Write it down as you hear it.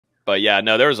But yeah,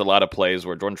 no, there was a lot of plays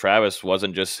where Jordan Travis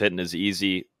wasn't just hitting his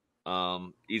easy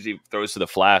throws to the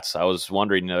flats. I was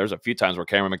wondering, there's a few times where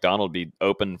Cameron McDonald would be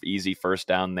open, easy first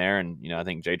down there, and I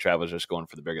think J Trav was just going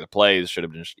for the bigger plays. Should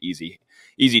have been just easy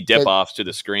dip offs to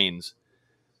the screens.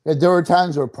 Yeah, there were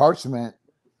times where Parchment,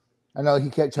 I know he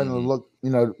kept trying to look.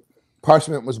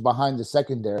 Parchment was behind the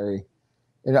secondary,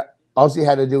 and all he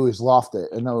had to do was loft it.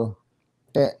 I know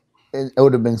it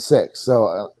would have been 6.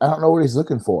 So I don't know what he's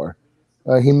looking for.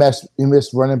 He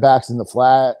missed running backs in the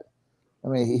flat. I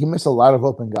mean, he missed a lot of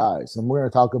open guys, and we're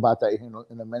going to talk about that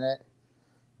in a minute.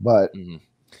 But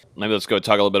maybe let's go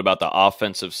talk a little bit about the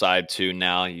offensive side too.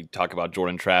 Now you talk about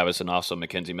Jordan Travis and also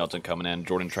McKenzie Milton coming in.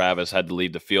 Jordan Travis had to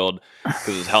leave the field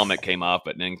because his helmet came off,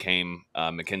 but then came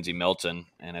McKenzie Milton,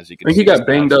 and as you can see, he got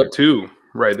banged up too.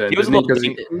 Right then,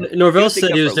 Norvell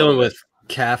said he was dealing with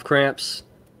calf cramps,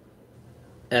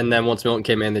 and then once Milton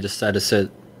came in, they just decided to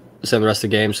sit the rest of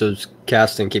the game, so his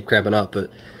calves didn't keep cramping up, but.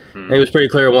 It was pretty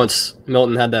clear once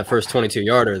Milton had that first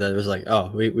 22-yarder that it was like,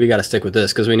 oh, we got to stick with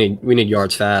this because we need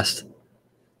yards fast.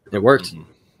 It worked.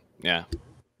 Yeah.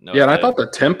 And I thought the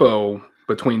tempo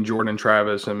between Jordan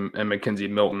Travis and McKenzie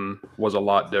Milton was a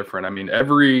lot different. I mean,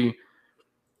 every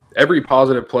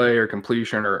positive play or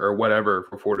completion or whatever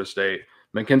for Florida State,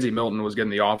 McKenzie Milton was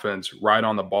getting the offense right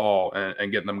on the ball and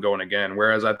getting them going again.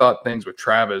 Whereas I thought things with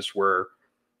Travis were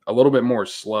a little bit more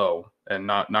slow and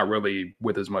not really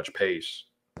with as much pace.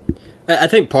 I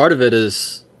think part of it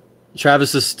is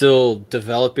Travis is still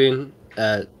developing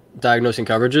at diagnosing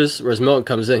coverages, whereas Milton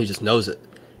comes in, he just knows it.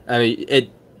 I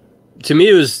mean, to me,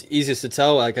 it was easiest to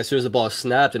tell, like, as soon as the ball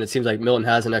snapped, and it seems like Milton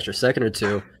has an extra second or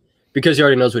two because he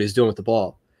already knows what he's doing with the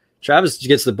ball. Travis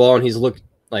gets the ball, and he's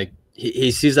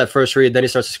he sees that first read, then he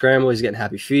starts to scramble, he's getting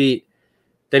happy feet,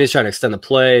 then he's trying to extend the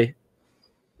play.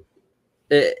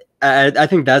 I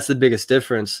think that's the biggest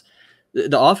difference.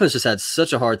 The offense just had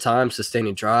such a hard time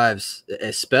sustaining drives,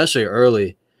 especially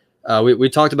early. We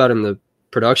talked about in the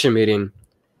production meeting.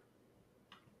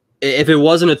 If it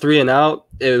wasn't a 3-and-out,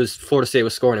 it was Florida State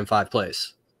was scoring in 5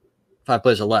 plays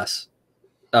or less.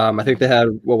 I think they had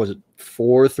 4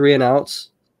 3-and-outs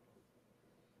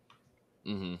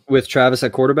with Travis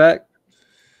at quarterback,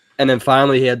 and then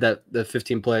finally he had the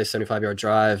 15-play, 75-yard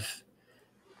drive,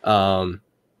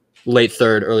 late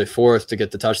third, early fourth to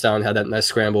get the touchdown. Had that nice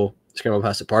scramble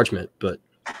past the Parchment, but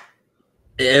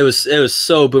it was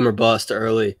so boom or bust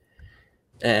early,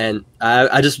 and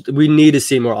we need to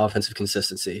see more offensive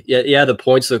consistency. Yeah, the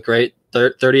points look great.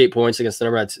 38 points against the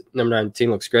number 9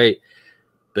 team looks great,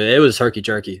 but it was herky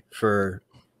jerky for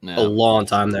a long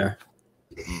time there.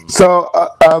 So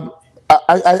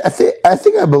I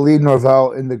think I believe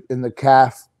Norvell in the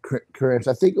calf cramps.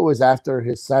 I think it was after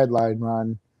his sideline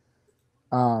run.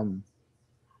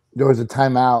 There was a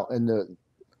timeout, and the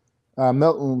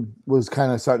Milton was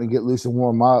kind of starting to get loose and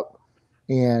warm up,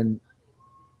 and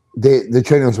the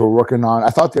trainers were working on. I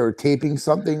thought they were taping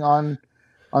something on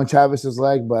Travis's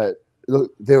leg, but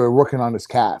they were working on his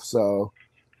calf, so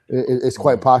it's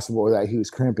quite possible that he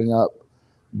was cramping up.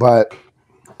 But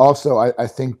also, I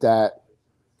think that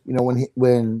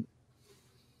when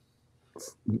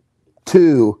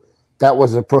that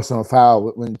was a personal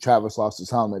foul when Travis lost his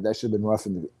helmet. That should have been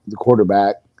roughing the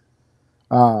quarterback.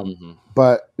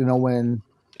 But when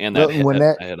and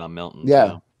that hit on Milton.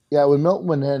 Yeah. When Milton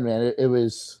went in, man, it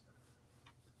was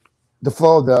the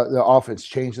flow of the offense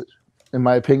changed, in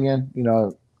my opinion.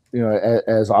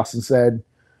 As Austin said,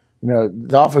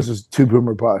 the offense was too boom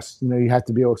or bust. You have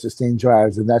to be able to sustain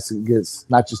drives, and that's against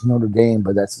not just Notre Dame,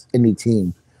 but that's any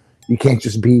team. You can't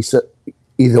just be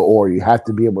either or. You have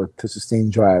to be able to sustain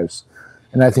drives,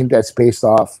 and I think that's based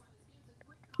off.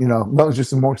 Milton's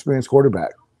just a more experienced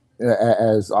quarterback.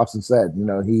 As Austin said,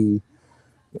 he's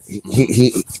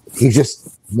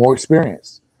just more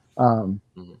experienced.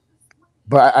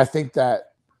 But I think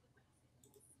that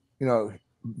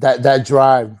that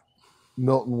drive,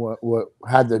 Milton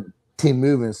had the team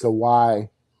moving. So why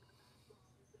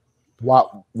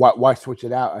switch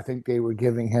it out? I think they were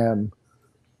giving him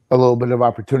a little bit of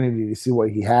opportunity to see what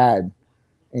he had,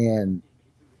 and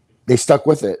they stuck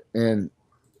with it. And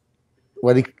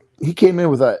he came in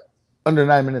with under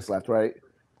 9 minutes left, right?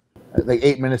 Like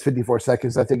 8 minutes, 54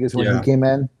 seconds, I think is when he came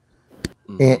in.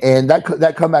 And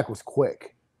that comeback was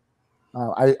quick.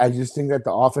 I just think that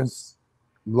the offense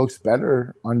looks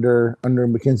better under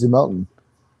McKenzie Milton.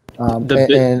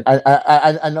 And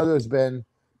I know there's been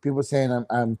people saying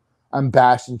I'm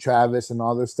bashing Travis and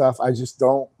all this stuff. I just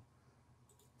don't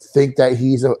think that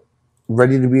he's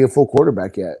ready to be a full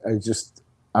quarterback yet.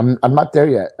 I'm not there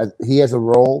yet. He has a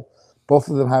role. Both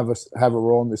of them have a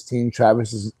role in this team.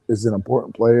 Travis is an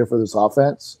important player for this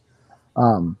offense.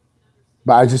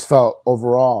 But I just felt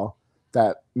overall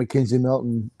that McKenzie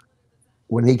Milton,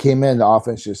 when he came in, the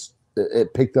offense just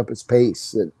it picked up its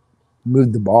pace. It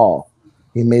moved the ball.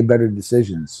 He made better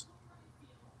decisions.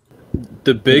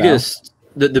 The biggest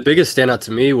the biggest standout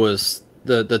to me was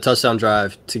the touchdown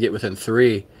drive to get within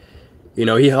 3.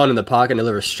 He hung in the pocket and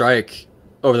delivered a strike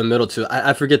over the middle to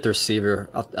I forget the receiver.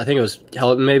 I think it was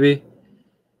Helton maybe,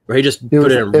 where he just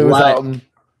put it in right.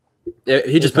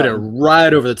 He just put it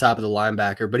right over the top of the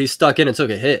linebacker, but he stuck in and took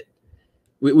a hit.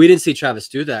 We didn't see Travis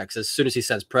do that because as soon as he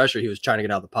sensed pressure, he was trying to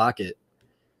get out of the pocket.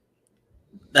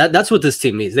 That's what this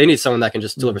team needs. They need someone that can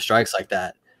just deliver strikes like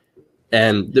that.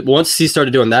 And once he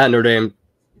started doing that, Notre Dame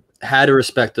had to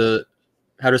respect the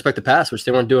pass, which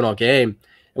they weren't doing all game.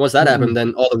 And once that happened,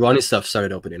 then all the running stuff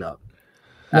started opening up.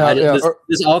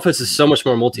 This offense is so much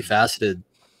more multifaceted,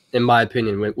 in my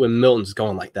opinion, when Milton's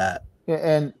going like that.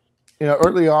 And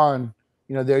early on,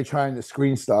 they're trying to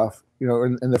screen stuff.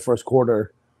 In the first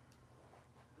quarter,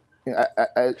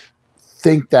 I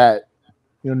think that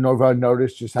Norvell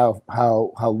noticed just how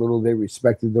little they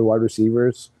respected the wide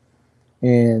receivers,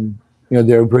 and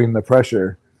they were bringing the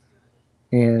pressure.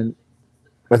 And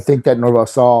I think that Norvell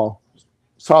saw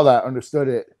that, understood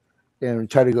it, and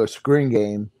tried to go screen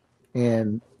game.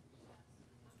 And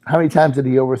how many times did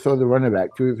he overthrow the running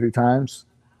back? 2 or 3 times?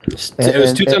 It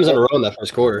was 2 times in a row in that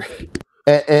first quarter.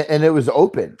 And it was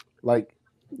open. Like,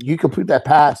 you complete that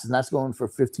pass, and that's going for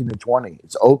 15 to 20.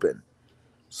 It's open.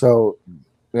 So,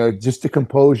 just the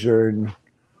composure, and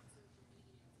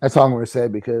that's all I'm going to say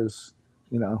because,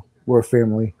 we're a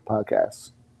family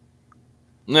podcast.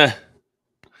 Nah.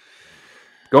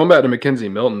 Going back to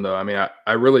McKenzie Milton, though, I mean,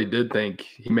 I really did think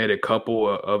he made a couple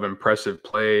of impressive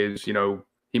plays.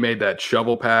 He made that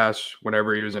shovel pass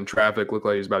whenever he was in traffic, looked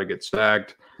like he was about to get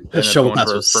sacked. The shovel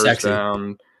pass was sexy.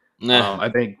 Down. I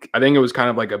think it was kind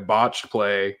of like a botched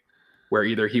play where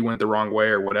either he went the wrong way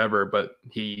or whatever, but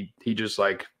he just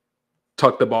like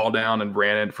tucked the ball down and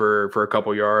ran it for a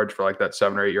couple yards for like that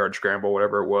 7 or 8 yard scramble,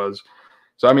 whatever it was.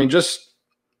 So, I mean, just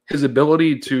his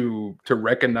ability to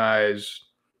recognize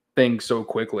things so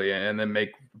quickly and then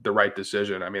make the right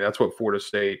decision. I mean, that's what Florida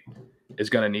State is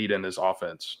going to need in this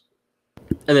offense.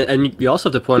 And you also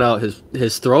have to point out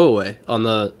his throwaway on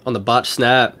the botched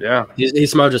snap. Yeah,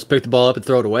 he's smart, just pick the ball up and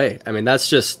throw it away. I mean, that's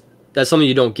something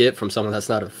you don't get from someone that's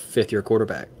not a 5th-year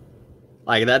quarterback.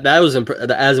 Like that was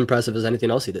as impressive as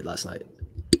anything else he did last night.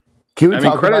 Can we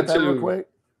talk about that real quick?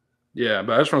 Yeah,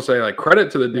 but I just want to say, like, credit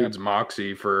to the dude's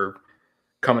moxie for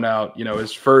coming out,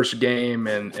 his first game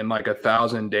in like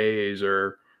 1,000 days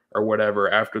or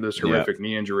whatever after this horrific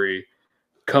knee injury,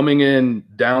 coming in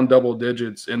down double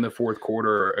digits in the fourth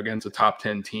quarter against a top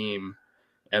 10 team,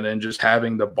 and then just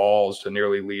having the balls to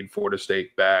nearly lead Florida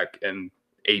State back in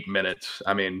 8 minutes.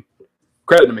 I mean,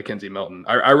 credit to McKenzie Milton.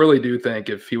 I really do think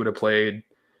if he would have played,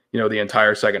 the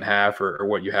entire second half or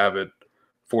what you have at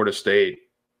Florida State,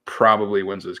 probably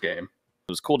wins this game.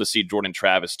 It was cool to see Jordan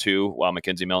Travis too, while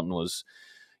McKenzie Milton was,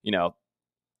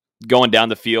 going down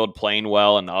the field, playing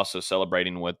well, and also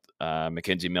celebrating with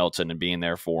McKenzie Milton and being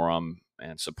there for him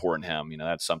and supporting him.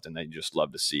 That's something that you just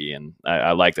love to see. And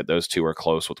I like that those two are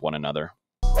close with one another.